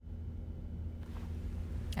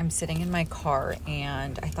I'm sitting in my car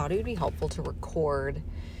and I thought it would be helpful to record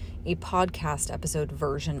a podcast episode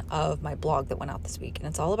version of my blog that went out this week. And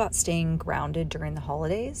it's all about staying grounded during the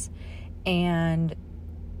holidays. And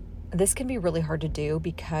this can be really hard to do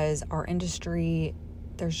because our industry,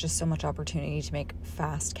 there's just so much opportunity to make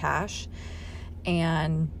fast cash.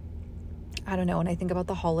 And I don't know, when I think about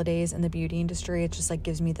the holidays and the beauty industry, it just like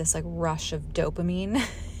gives me this like rush of dopamine.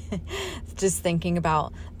 Just thinking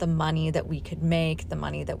about the money that we could make, the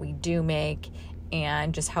money that we do make,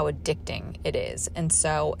 and just how addicting it is. And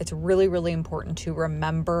so it's really, really important to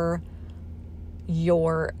remember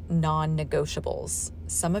your non-negotiables.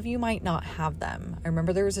 Some of you might not have them. I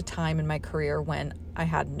remember there was a time in my career when I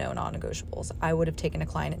had no non-negotiables. I would have taken a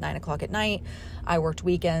client at 9:00 at night. I worked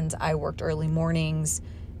weekends. I worked early mornings.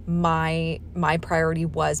 My priority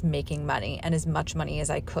was making money and as much money as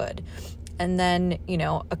I could. And then,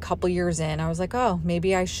 a couple years in, I was like, oh,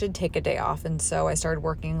 maybe I should take a day off. And so I started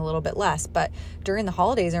working a little bit less. But during the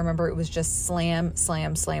holidays, I remember it was just slam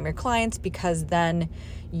your clients, because then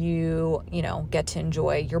you get to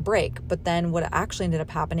enjoy your break. But then what actually ended up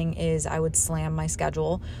happening is I would slam my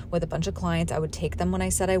schedule with a bunch of clients. I would take them when I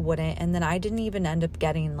said I wouldn't. And then I didn't even end up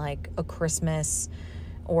getting like a Christmas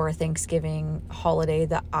or a Thanksgiving holiday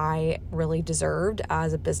that I really deserved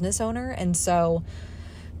as a business owner. And so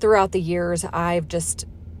throughout the years, I've just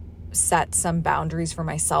set some boundaries for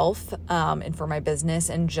myself and for my business,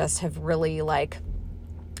 and just have really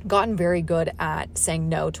gotten very good at saying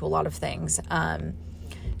no to a lot of things.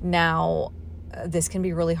 Now, this can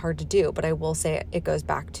be really hard to do, but I will say it goes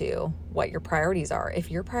back to what your priorities are. If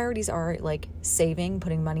your priorities are like saving,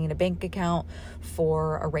 putting money in a bank account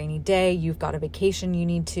for a rainy day, you've got a vacation you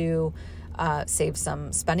need to save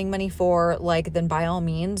some spending money for, then by all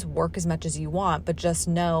means, work as much as you want. But just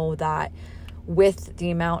know that with the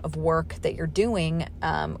amount of work that you're doing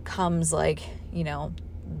comes the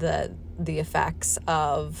effects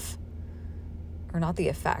of, or not the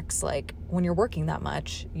effects, when you're working that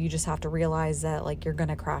much, you just have to realize that you're going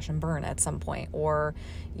to crash and burn at some point, or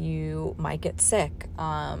you might get sick.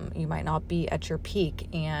 You might not be at your peak.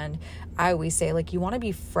 And I always say you want to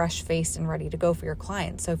be fresh faced and ready to go for your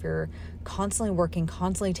clients. So if you're constantly working,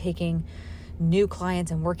 constantly taking new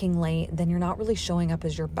clients and working late, then you're not really showing up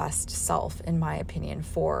as your best self, in my opinion,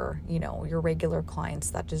 for, your regular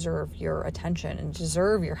clients that deserve your attention and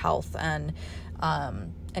deserve your health and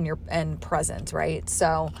presence, right?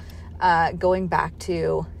 So going back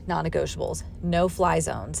to non-negotiables, no fly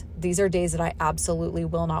zones. These are days that I absolutely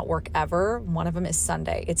will not work ever. One of them is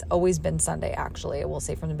Sunday. It's always been Sunday, actually. I will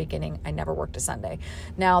say from the beginning, I never worked a Sunday.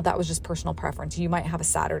 Now, that was just personal preference. You might have a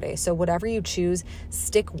Saturday. So whatever you choose,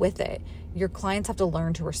 stick with it. Your clients have to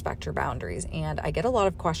learn to respect your boundaries. And I get a lot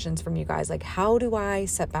of questions from you guys, how do I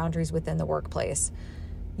set boundaries within the workplace?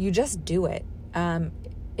 You just do it.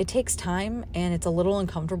 It takes time and it's a little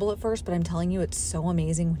uncomfortable at first, but I'm telling you, it's so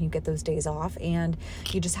amazing when you get those days off, and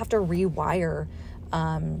you just have to rewire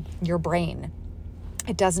your brain.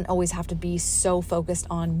 It doesn't always have to be so focused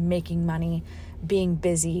on making money, being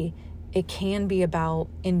busy. It can be about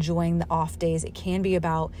enjoying the off days. It can be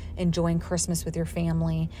about enjoying Christmas with your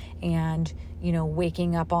family and,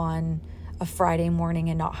 waking up on a Friday morning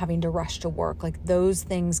and not having to rush to work. Those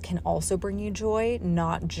things can also bring you joy,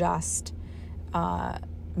 not just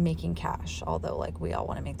making cash, although we all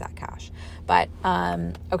want to make that cash. But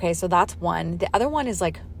okay, so that's one. The other one is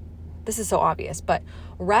this is so obvious, but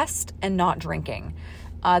rest and not drinking.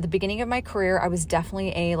 The beginning of my career, I was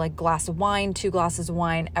definitely a glass of wine, 2 glasses of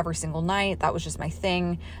wine every single night. That was just my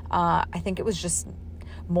thing. I think it was just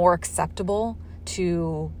more acceptable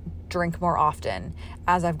to drink more often.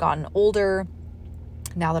 As I've gotten older,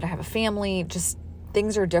 now that I have a family, just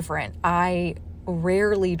things are different. I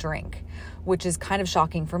rarely drink, which is kind of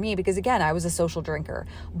shocking for me because, again, I was a social drinker.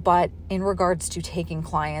 But in regards to taking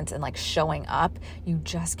clients and showing up, you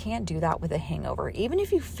just can't do that with a hangover. Even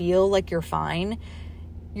if you feel like you're fine,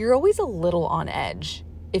 you're always a little on edge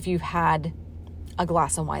if you've had a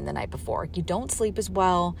glass of wine the night before. You don't sleep as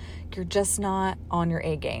well. You're just not on your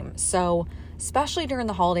A game. So especially during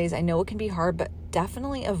the holidays, I know it can be hard, but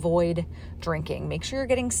definitely avoid drinking. Make sure you're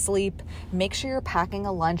getting sleep. Make sure you're packing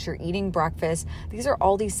a lunch, you're eating breakfast. These are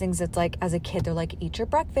all these things that's as a kid, they're eat your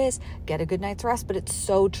breakfast, get a good night's rest, but it's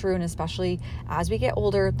so true. And especially as we get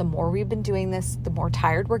older, the more we've been doing this, the more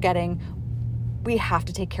tired we're getting. We have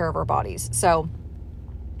to take care of our bodies. So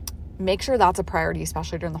make sure that's a priority,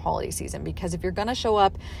 especially during the holiday season, because if you're going to show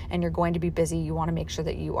up and you're going to be busy, you want to make sure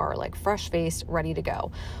that you are fresh-faced, ready to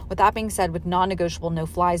go. With that being said, with non-negotiable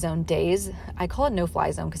no-fly zone days, I call it no-fly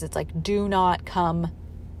zone because it's do not come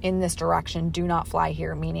in this direction, do not fly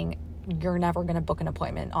here, meaning you're never going to book an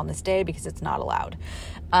appointment on this day because it's not allowed.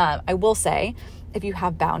 I will say, if you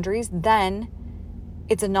have boundaries, then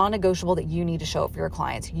it's a non-negotiable that you need to show up for your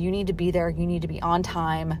clients. You need to be there. You need to be on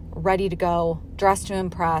time, ready to go, dressed to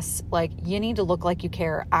impress. Like, you need to look like you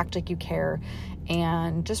care, act like you care,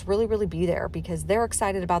 and just really, really be there because they're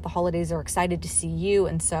excited about the holidays. They're excited to see you.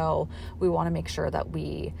 And so we want to make sure that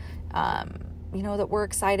we, that we're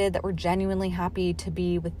excited, that we're genuinely happy to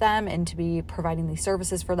be with them and to be providing these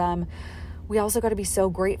services for them. We also got to be so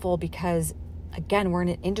grateful because, again, we're in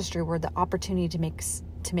an industry where the opportunity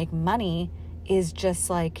to make money is just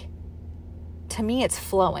like, to me, it's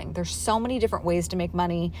flowing. There's so many different ways to make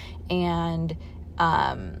money, and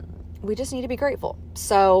we just need to be grateful.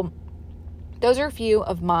 So those are a few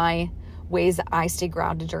of my ways that I stay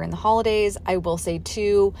grounded during the holidays. I will say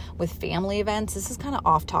too, with family events, this is kind of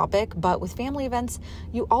off topic, but with family events,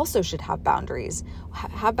 you also should have boundaries.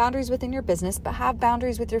 Have boundaries within your business, but have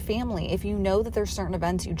boundaries with your family. If you know that there's certain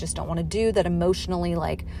events you just don't want to do that emotionally,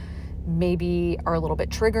 like, maybe are a little bit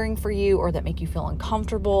triggering for you or that make you feel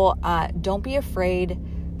uncomfortable, don't be afraid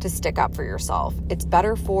to stick up for yourself. It's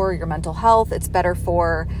better for your mental health. It's better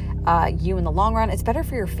for you in the long run. It's better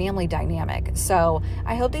for your family dynamic. So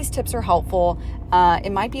I hope these tips are helpful.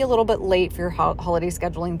 It might be a little bit late for your holiday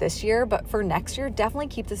scheduling this year, but for next year, definitely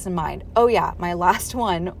keep this in mind. Oh yeah, my last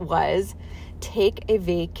one was take a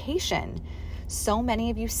vacation. So many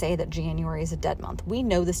of you say that January is a dead month. We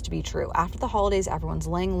know this to be true. After the holidays, everyone's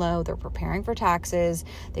laying low. They're preparing for taxes.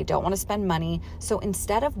 They don't want to spend money. So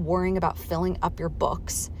instead of worrying about filling up your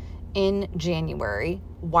books in January,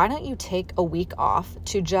 why don't you take a week off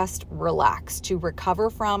to just relax, to recover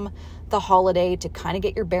from the holiday, to kind of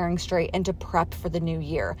get your bearings straight and to prep for the new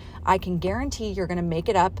year? I can guarantee you're going to make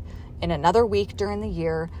it up in another week during the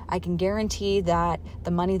year. I can guarantee that the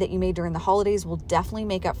money that you made during the holidays will definitely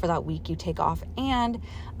make up for that week you take off. And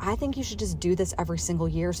I think you should just do this every single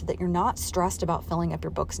year so that you're not stressed about filling up your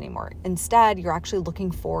books anymore. Instead, you're actually looking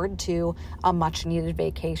forward to a much needed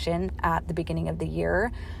vacation at the beginning of the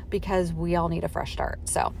year because we all need a fresh start.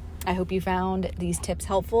 So I hope you found these tips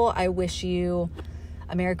helpful. I wish you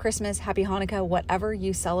a Merry Christmas, Happy Hanukkah, whatever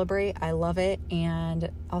you celebrate. I love it. And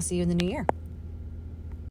I'll see you in the new year.